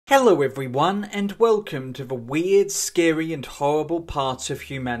Hello everyone, and welcome to the weird, scary and horrible parts of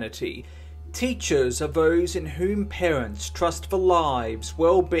humanity. Teachers are those in whom parents trust the lives,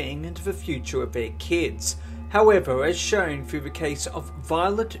 well-being and the future of their kids. However, as shown through the case of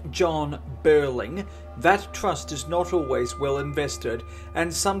Violet John Berling, that trust is not always well invested,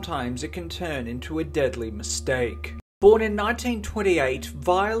 and sometimes it can turn into a deadly mistake. Born in 1928,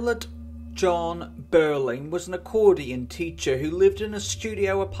 Violet John Berling was an accordion teacher who lived in a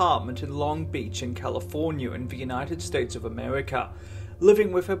studio apartment in Long Beach in California in the United States of America,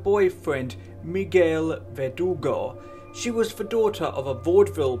 living with her boyfriend Miguel Verdugo. She was the daughter of a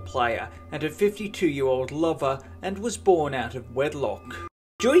vaudeville player and a 52-year-old lover and was born out of wedlock.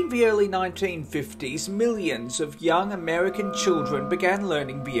 During the early 1950s, millions of young American children began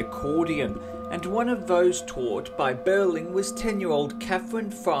learning the accordion, and one of those taught by Berling was 10-year-old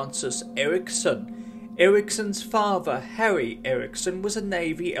Katherine Frances Erickson. Erickson's father, Harry Erickson, was a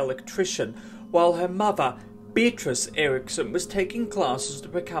Navy electrician, while her mother, Beatrice Erickson, was taking classes to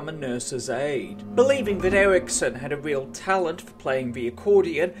become a nurse's aide. Believing that Erickson had a real talent for playing the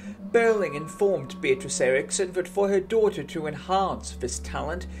accordion, Berling informed Beatrice Erickson that for her daughter to enhance this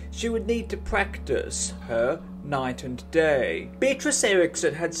talent, she would need to practice her night and day. Beatrice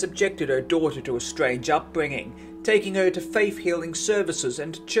Erickson had subjected her daughter to a strange upbringing, taking her to faith-healing services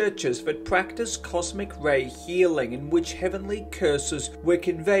and churches that practiced cosmic ray healing, in which heavenly curses were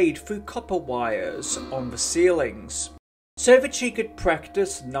conveyed through copper wires on the ceilings. So that she could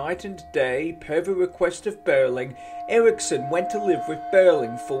practice night and day per the request of Berling, Erickson went to live with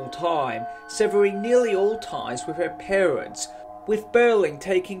Berling full-time, severing nearly all ties with her parents, with Berling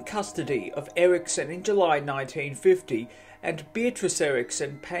taking custody of Erickson in July 1950 and Beatrice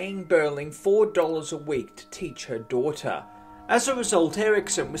Erickson paying Berling $4 a week to teach her daughter. As a result,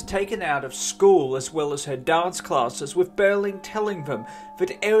 Erickson was taken out of school as well as her dance classes, with Berling telling them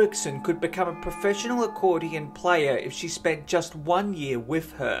that Erickson could become a professional accordion player if she spent just 1 year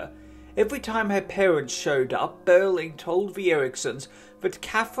with her. Every time her parents showed up, Berling told the Ericksons that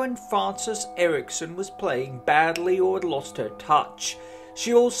Katherine Frances Erickson was playing badly or had lost her touch.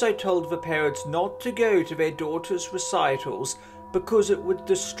 She also told the parents not to go to their daughter's recitals because it would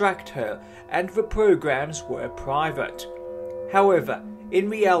distract her, and the programs were private. However, in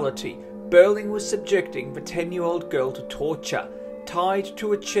reality, Berling was subjecting the 10-year-old girl to torture. Tied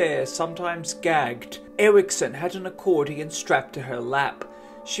to a chair, sometimes gagged, Erickson had an accordion strapped to her lap.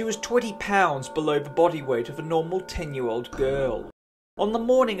 She was 20 pounds below the body weight of a normal 10-year-old girl. On the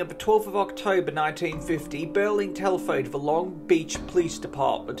morning of the 12th of October 1950, Berling telephoned the Long Beach Police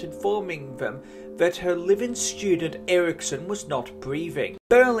Department, informing them that her live-in student Erickson was not breathing.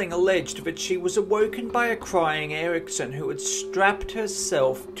 Berling alleged that she was awoken by a crying Erickson who had strapped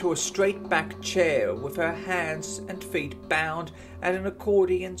herself to a straight-back chair with her hands and feet bound and an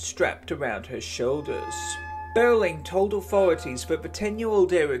accordion strapped around her shoulders. Berling told authorities that the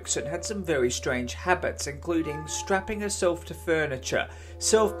 10-year-old Erickson had some very strange habits, including strapping herself to furniture,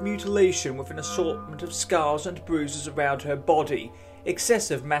 self-mutilation with an assortment of scars and bruises around her body,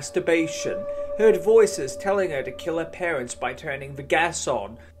 excessive masturbation, heard voices telling her to kill her parents by turning the gas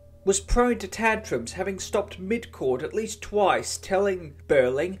on, was prone to tantrums, having stopped mid-chord at least twice, telling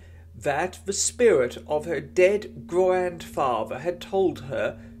Berling that the spirit of her dead grandfather had told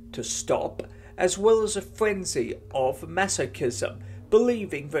her to stop, as well as a frenzy of masochism,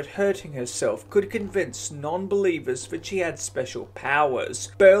 believing that hurting herself could convince non-believers that she had special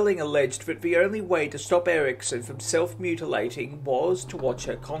powers. Berling alleged that the only way to stop Erickson from self-mutilating was to watch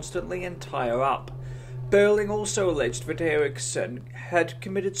her constantly and tie her up. Berling also alleged that Erickson had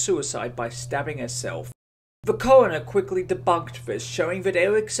committed suicide by stabbing herself. The coroner quickly debunked this, showing that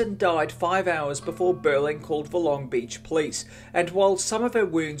Erickson died 5 hours before Berling called the Long Beach police, and while some of her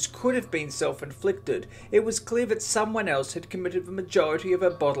wounds could have been self-inflicted, it was clear that someone else had committed the majority of her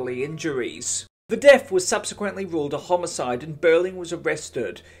bodily injuries. The death was subsequently ruled a homicide and Berling was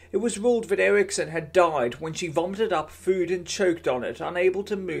arrested. It was ruled that Erickson had died when she vomited up food and choked on it, unable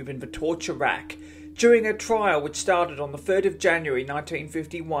to move in the torture rack. During a trial which started on the 3rd of January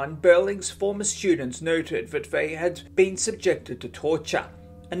 1951, Berling's former students noted that they had been subjected to torture.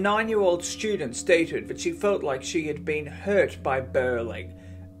 A 9-year-old student stated that she felt like she had been hurt by Berling,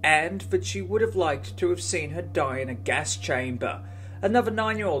 and that she would have liked to have seen her die in a gas chamber. Another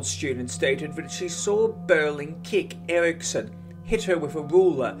 9-year-old student stated that she saw Berling kick Erickson, hit her with a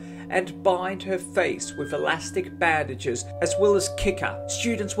ruler, and bind her face with elastic bandages, as well as kick her.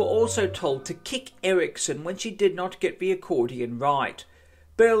 Students were also told to kick Erickson when she did not get the accordion right.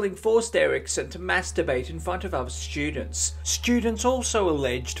 Berling forced Erickson to masturbate in front of other students. Students also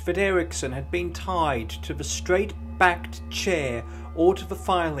alleged that Erickson had been tied to the straight-backed chair or to the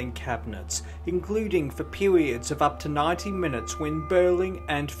filing cabinets, including for periods of up to 90 minutes when Berling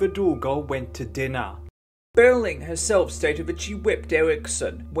and Verdugo went to dinner. Berling herself stated that she whipped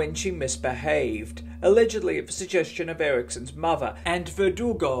Erickson when she misbehaved, allegedly at the suggestion of Erickson's mother, and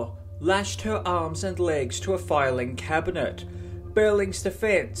Verdugo lashed her arms and legs to a filing cabinet. Berling's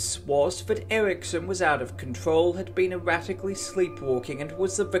defence was that Erickson was out of control, had been erratically sleepwalking, and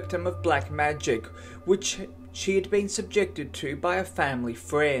was the victim of black magic, which she had been subjected to by a family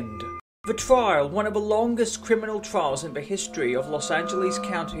friend. The trial, one of the longest criminal trials in the history of Los Angeles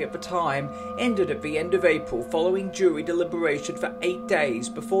County at the time, ended at the end of April following jury deliberation for 8 days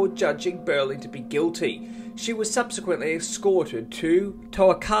before judging Berling to be guilty. She was subsequently escorted to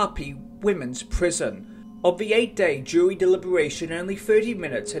Toakapi Women's Prison. Of the 8-day jury deliberation, only 30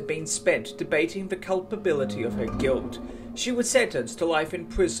 minutes had been spent debating the culpability of her guilt. She was sentenced to life in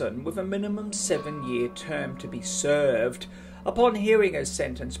prison with a minimum 7-year term to be served. Upon hearing her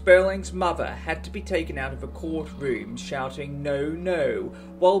sentence, Berling's mother had to be taken out of the courtroom, shouting "No, no,"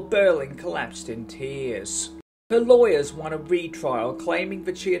 while Berling collapsed in tears. Her lawyers won a retrial, claiming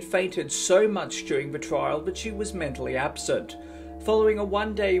that she had fainted so much during the trial that she was mentally absent. Following a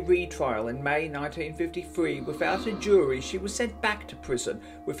 1-day retrial in May 1953 without a jury, she was sent back to prison,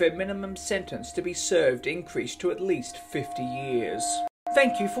 with her minimum sentence to be served increased to at least 50 years.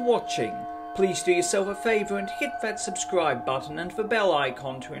 Thank you for watching. Please do yourself a favour and hit that subscribe button and the bell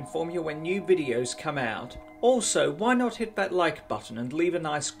icon to inform you when new videos come out. Also, why not hit that like button and leave a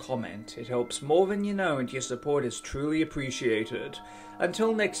nice comment? It helps more than you know and your support is truly appreciated.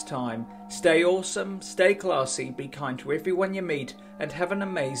 Until next time, stay awesome, stay classy, be kind to everyone you meet, and have an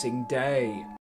amazing day.